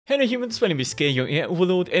Hello humans, my name is K, your AI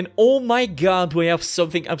Overload, and oh my god, do I have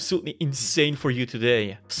something absolutely insane for you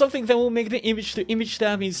today. Something that will make the image-to-image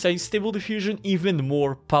tab inside Stable Diffusion even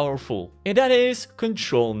more powerful. And that is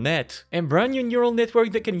ControlNet, a brand new neural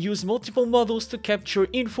network that can use multiple models to capture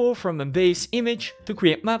info from a base image to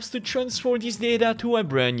create maps to transfer this data to a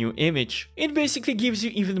brand new image. It basically gives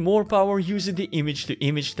you even more power using the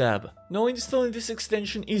image-to-image tab. Now installing this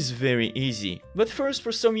extension is very easy, but first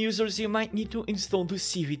for some users you might need to install the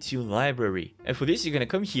CV2 library. And for this you're gonna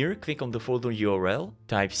come here, click on the folder URL,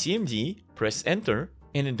 type cmd, press enter,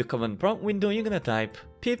 and in the command prompt window you're gonna type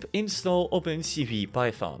pip install opencv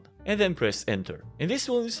python, and then press enter. And this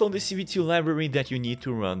will install the CV2 library that you need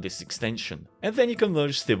to run this extension. And then you can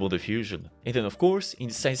launch Stable Diffusion. And then of course,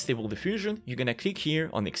 inside Stable Diffusion, you're gonna click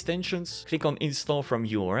here on extensions, click on install from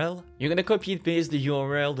URL, you're gonna copy and paste the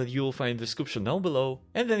URL that you will find in the description down below,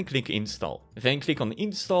 and then click install. Then click on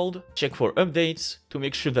installed, check for updates, to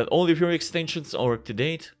make sure that all of your extensions are up to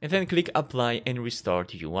date, and then click apply and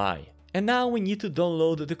restart UI. And now we need to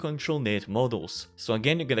download the ControlNet models. So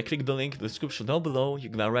again, you're gonna click the link in the description down below,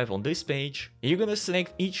 you're gonna arrive on this page, and you're gonna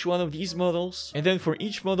select each one of these models, and then for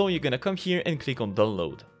each model you're gonna come here and click on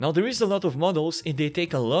download. Now there is a lot of models and they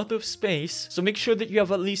take a lot of space, so make sure that you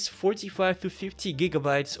have at least 45 to 50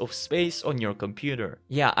 gigabytes of space on your computer.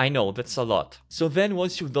 Yeah, I know, that's a lot. So then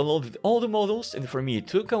once you've downloaded all the models, and for me it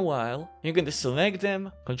took a while, you're gonna select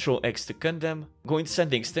them, Ctrl X to cut them, go inside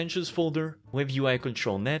the extensions folder, WebUI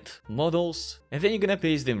ControlNet, models, and then you're gonna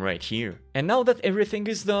paste them right here. And now that everything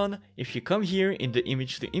is done, if you come here in the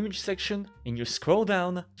image-to-image section and you scroll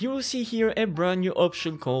down, you will see here a brand new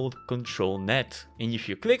option called ControlNet. And if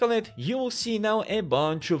you click on it, you will see now a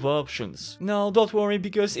bunch of options. Now don't worry,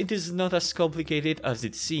 because it is not as complicated as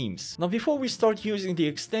it seems. Now before we start using the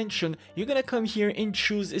extension, you're gonna come here and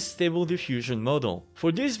choose a Stable Diffusion model.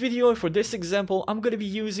 For this video, for this example, I'm gonna be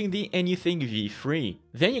using the Anything v3.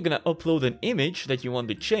 Then you're gonna upload an image that you want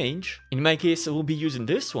to change. In my case, I will be using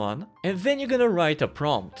this one. And then you're gonna write a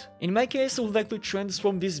prompt. In my case, I would like to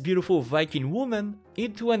transform this beautiful Viking woman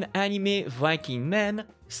into an anime Viking man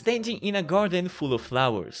standing in a garden full of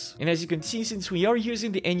flowers. And as you can see, since we are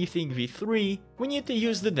using the Anything v3, we need to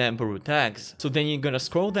use the damper tags. So then you're gonna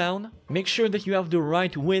scroll down, make sure that you have the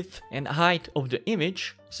right width and height of the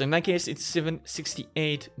image. So in my case, it's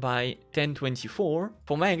 768 by 1024.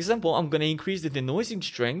 For my example, I'm gonna increase the denoising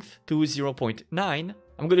strength to 0.9.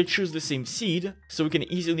 I'm gonna choose the same seed, so we can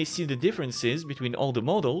easily see the differences between all the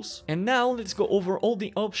models. And now let's go over all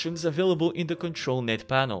the options available in the ControlNet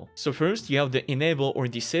panel. So first you have the enable or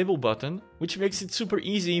disable button, which makes it super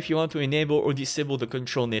easy if you want to enable or disable the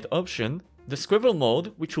ControlNet option. The scribble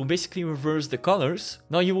mode, which will basically reverse the colors.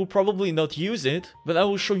 Now you will probably not use it, but I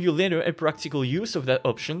will show you later a practical use of that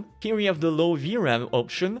option. Here we have the low VRAM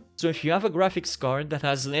option, so if you have a graphics card that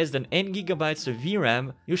has less than 8 GB of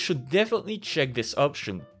VRAM, you should definitely check this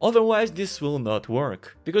option. Otherwise this will not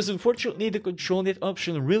work, because unfortunately the ControlNet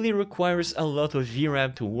option really requires a lot of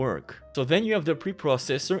VRAM to work. So then you have the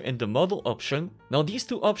preprocessor and the model option. Now these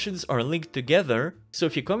two options are linked together, so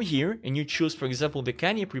if you come here and you choose for example the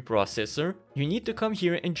Canny preprocessor, you need to come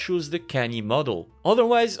here and choose the Canny model.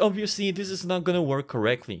 Otherwise, obviously this is not gonna work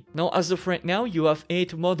correctly. Now as of right now you have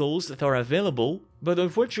 8 models that are available, but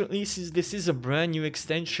unfortunately, since this is a brand new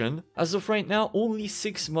extension, as of right now only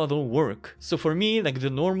 6 models work. So for me, like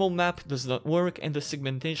the normal map does not work and the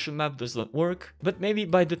segmentation map does not work, but maybe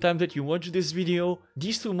by the time that you watch this video,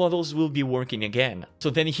 these 2 models will be working again.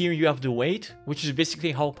 So then here you have the weight, which is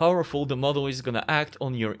basically how powerful the model is gonna act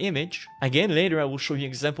on your image. Again, later I will show you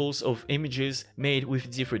examples of images made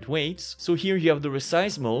with different weights. So here you have the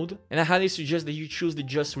resize mode, and I highly suggest that you choose the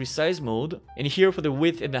just resize mode. And here for the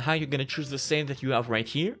width and the height, you're gonna choose the same that you have right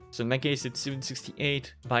here. So in my case it's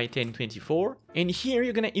 768 by 1024, and here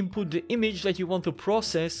you're gonna input the image that you want to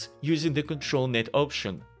process using the ControlNet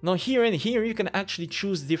option. Now here and here you can actually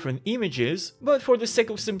choose different images, but for the sake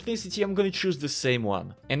of simplicity I'm gonna choose the same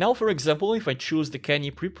one. And now for example, if I choose the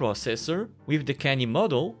Canny preprocessor with the Canny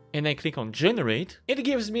model and I click on generate, it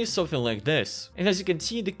gives me something like this. And as you can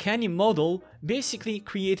see, the Canny model basically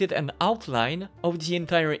created an outline of the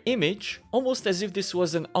entire image, almost as if this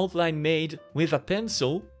was an outline made with a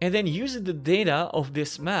pencil, and then using the data of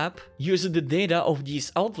this map, using the data of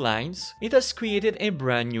these outlines, it has created a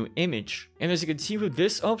brand new image. And as you can see with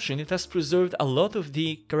this option, it has preserved a lot of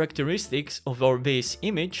the characteristics of our base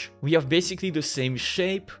image. We have basically the same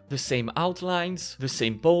shape, the same outlines, the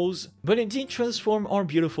same pose, but it did transform our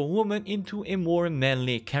beautiful woman into a more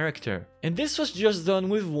manly character. And this was just done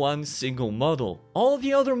with one single model. All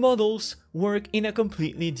the other models work in a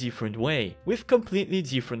completely different way, with completely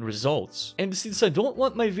different results. And since I don't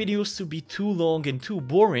want my videos to be too long and too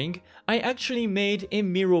boring, I actually made a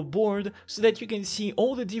mirror board so that you can see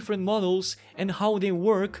all the different models and how they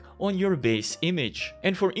work on your base image.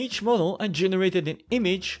 And for each model, I generated an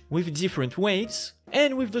image with different weights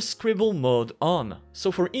and with the scribble mode on.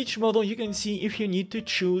 So for each model you can see if you need to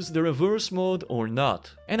choose the reverse mode or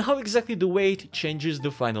not, and how exactly the weight changes the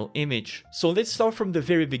final image. So let's start from the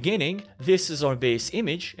very beginning. This is our base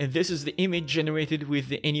image, and this is the image generated with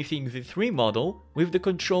the Anything V3 model. With the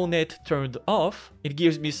ControlNet turned off, it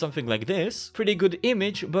gives me something like this. Pretty good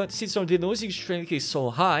image, but since our denoising strength is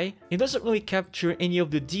so high, it doesn't really capture any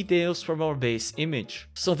of the details from our base image.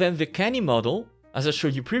 So then the Canny model, as I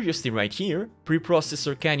showed you previously right here,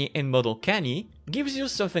 preprocessor Canny and model Canny, gives you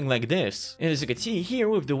something like this. And as you can see here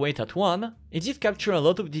with the weight at 1, it did capture a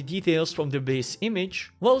lot of the details from the base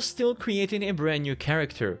image while still creating a brand new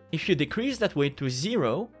character. If you decrease that weight to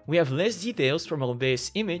 0, we have less details from our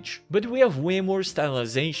base image, but we have way more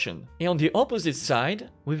stylization. And on the opposite side,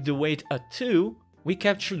 with the weight at 2, we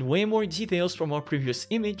captured way more details from our previous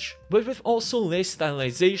image, but with also less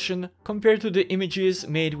stylization compared to the images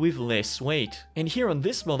made with less weight. And here on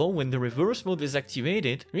this model, when the reverse mode is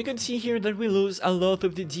activated, we can see here that we lose a lot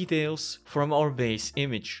of the details from our base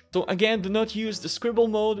image. So again, do not use the scribble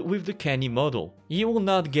mode with the Canny model. You will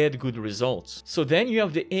not get good results. So then you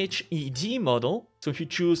have the HED model. So if you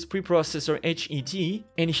choose preprocessor HED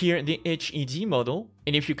and here the HED model,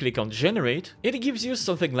 and if you click on generate, it gives you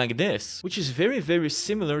something like this, which is very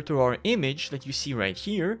similar to our image that you see right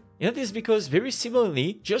here. And that is because very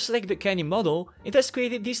similarly, just like the Canny model, it has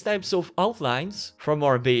created these types of outlines from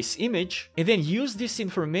our base image and then used this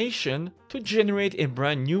information to generate a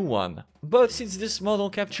brand new one. But since this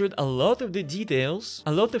model captured a lot of the details,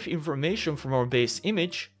 a lot of information from our base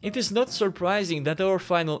image, it is not surprising that our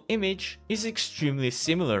final image is extremely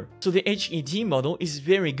similar. So the HED model is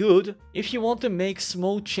very good if you want to make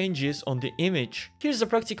small changes on the image. Here's a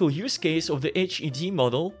practical use case of the HED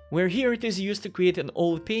model, where here it is used to create an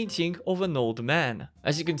old painting of an old man.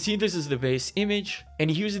 As you can see, this is the base image,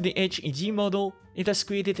 and using the HED model, it has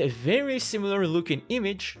created a very similar looking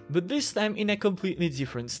image, but this time in a completely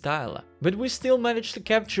different style. But we still managed to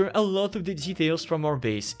capture a lot of the details from our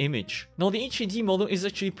base image. Now the HED model is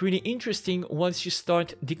actually pretty interesting once you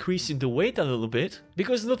start decreasing the weight a little bit,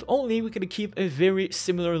 because not only we can keep a very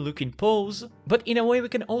similar looking pose, but in a way we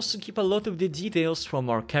can also keep a lot of the details from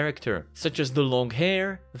our character, such as the long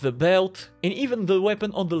hair, the belt, and even the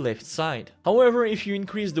weapon on the left side. However, if you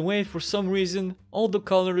increase the weight for some reason, all the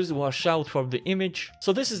colors wash out from the image,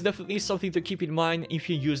 so this is definitely something to keep in mind if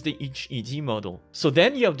you use the HED model. So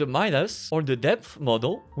then you have the Midas or the depth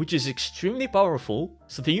model, which is extremely powerful.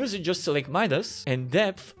 So to use it, just select Midas and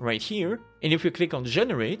depth right here, and if you click on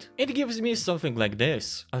generate, it gives me something like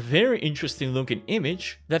this. A very interesting looking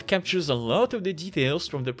image that captures a lot of the details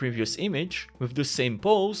from the previous image with the same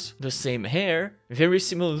pose, the same hair, very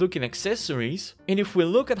similar looking accessories. And if we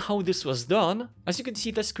look at how this was done, as you can see,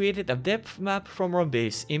 it has created a depth map from our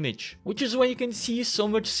base image, which is why you can see so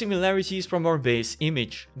much similarities from our base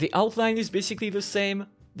image. The outline is basically the same,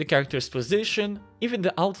 the character's position, even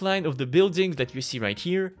the outline of the building that you see right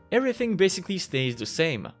here, everything basically stays the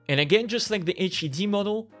same. And again, just like the HED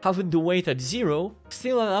model, having the weight at 0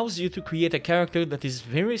 still allows you to create a character that is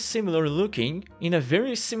very similar looking, in a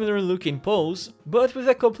very similar looking pose, but with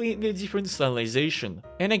a completely different stylization.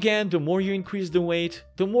 And again, the more you increase the weight,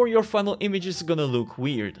 the more your final image is gonna look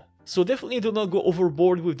weird. So definitely do not go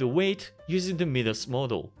overboard with the weight using the Midas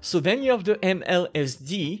model. So then you have the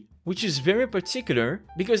MLSD, which is very particular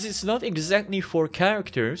because it's not exactly for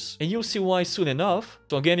characters, and you'll see why soon enough.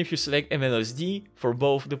 So again, if you select MLSD for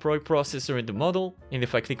both the preprocessor and the model, and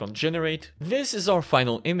if I click on generate, this is our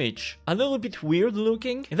final image. A little bit weird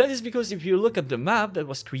looking, and that is because if you look at the map that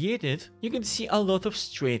was created, you can see a lot of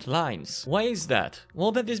straight lines. Why is that?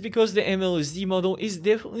 Well, that is because the MLSD model is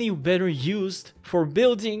definitely better used for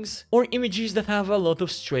buildings or images that have a lot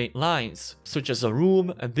of straight lines, such as a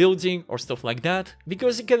room, a building, or stuff like that,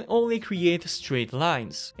 because it can only create straight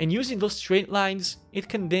lines, and using those straight lines, it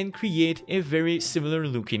can then create a very similar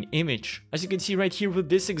looking image, as you can see right here with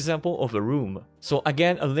this example of a room. So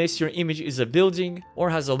again, unless your image is a building or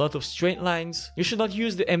has a lot of straight lines, you should not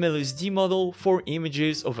use the MLSD model for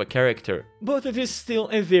images of a character. But it is still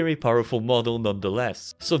a very powerful model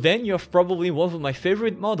nonetheless. So then you have probably one of my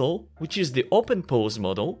favorite model, which is the Open Pose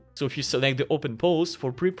model. So if you select the Open Pose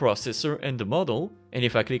for preprocessor and the model, and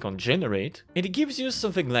if I click on generate, it gives you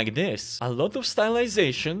something like this. A lot of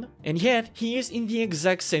stylization, and yet he is in the the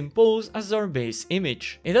exact same pose as our base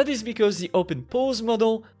image. And that is because the open pose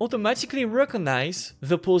model automatically recognizes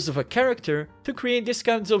the pose of a character to create these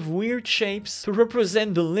kinds of weird shapes to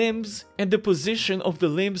represent the limbs and the position of the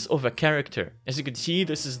limbs of a character. As you can see,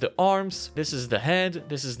 this is the arms, this is the head,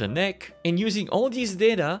 this is the neck, and using all these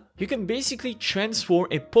data, you can basically transform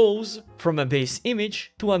a pose from a base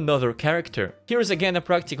image to another character. Here is again a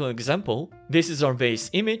practical example. This is our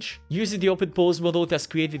base image. Using the open pose model, it has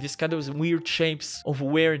created these kind of weird shapes of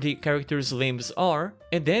where the character's limbs are,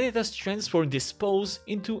 and then it has transformed this pose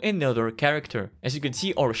into another character. As you can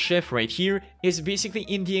see, our chef right here is basically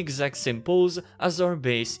in the exact same pose as our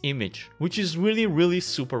base image, which is really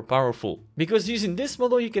super powerful. Because using this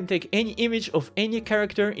model, you can take any image of any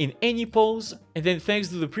character in any pose, and then thanks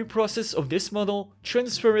to the pre-process of this model,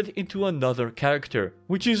 transfer it into another character,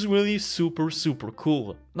 which is really super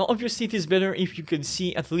cool. Now obviously it is better if you can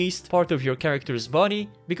see at least part of your character's body,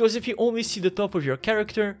 because if you only see the top of your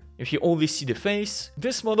character, if you only see the face,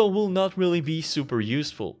 this model will not really be super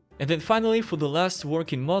useful. And then finally, for the last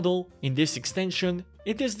working model in this extension,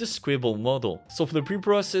 it is the scribble model. So for the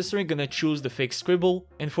preprocessor, you're gonna choose the fake scribble,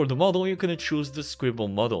 and for the model, you're gonna choose the scribble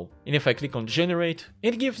model. And if I click on generate,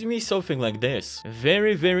 it gives me something like this.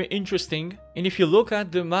 Very interesting. And if you look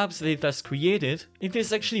at the maps that it has created, it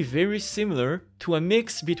is actually very similar to a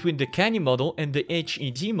mix between the Canny model and the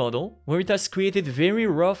HED model, where it has created very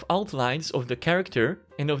rough outlines of the character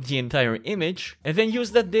and of the entire image, and then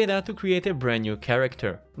use that data to create a brand new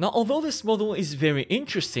character. Now, although this model is very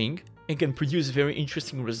interesting, and can produce very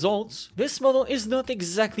interesting results, this model is not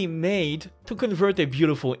exactly made to convert a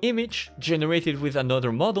beautiful image generated with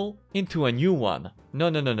another model into a new one.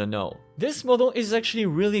 No. This model is actually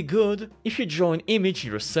really good if you draw an image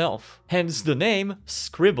yourself, hence the name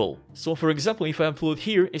Scribble. So for example, if I upload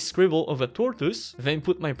here a scribble of a tortoise, then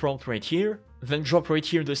put my prompt right here, then drop right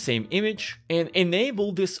here the same image, and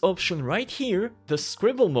enable this option right here, the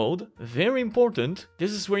scribble mode, very important.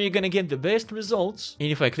 This is where you're gonna get the best results,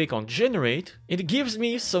 and if I click on generate, it gives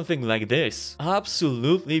me something like this.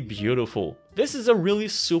 Absolutely beautiful. This is a really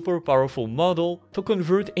super powerful model to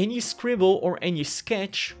convert any scribble or any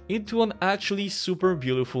sketch into an actually super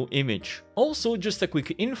beautiful image. Also, just a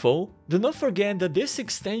quick info, do not forget that this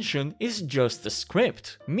extension is just a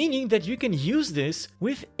script, meaning that you can use this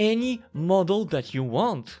with any model that you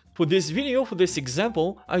want. For this video, for this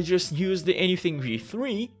example, I just used the Anything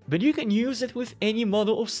V3, but you can use it with any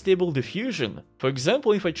model of Stable Diffusion. For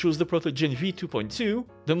example, if I choose the Protogen V2.2,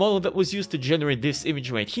 the model that was used to generate this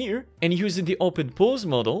image right here, and using the Open Pose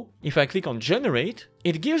model, if I click on Generate,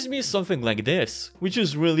 it gives me something like this, which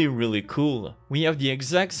is really cool. We have the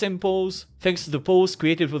exact same pose, thanks to the pose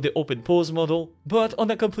created with the Open Pose model, but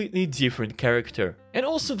on a completely different character. And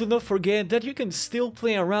also do not forget that you can still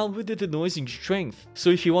play around with the denoising strength. So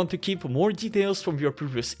if you want to keep more details from your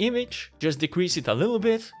previous image, just decrease it a little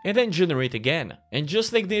bit, and then generate again. And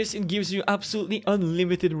just like this, it gives you absolutely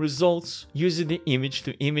unlimited results using the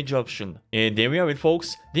image-to-image option. And there we have it,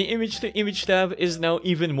 folks. The image-to-image tab is now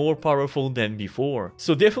even more powerful than before.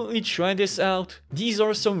 So definitely try this out. These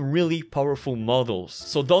are some really powerful models.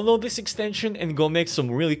 So download this extension and go make some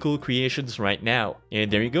really cool creations right now. And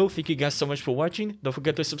there you go. Thank you guys so much for watching. Don't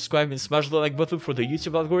forget to subscribe and smash the like button for the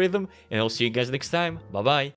YouTube algorithm. And I'll see you guys next time. Bye bye.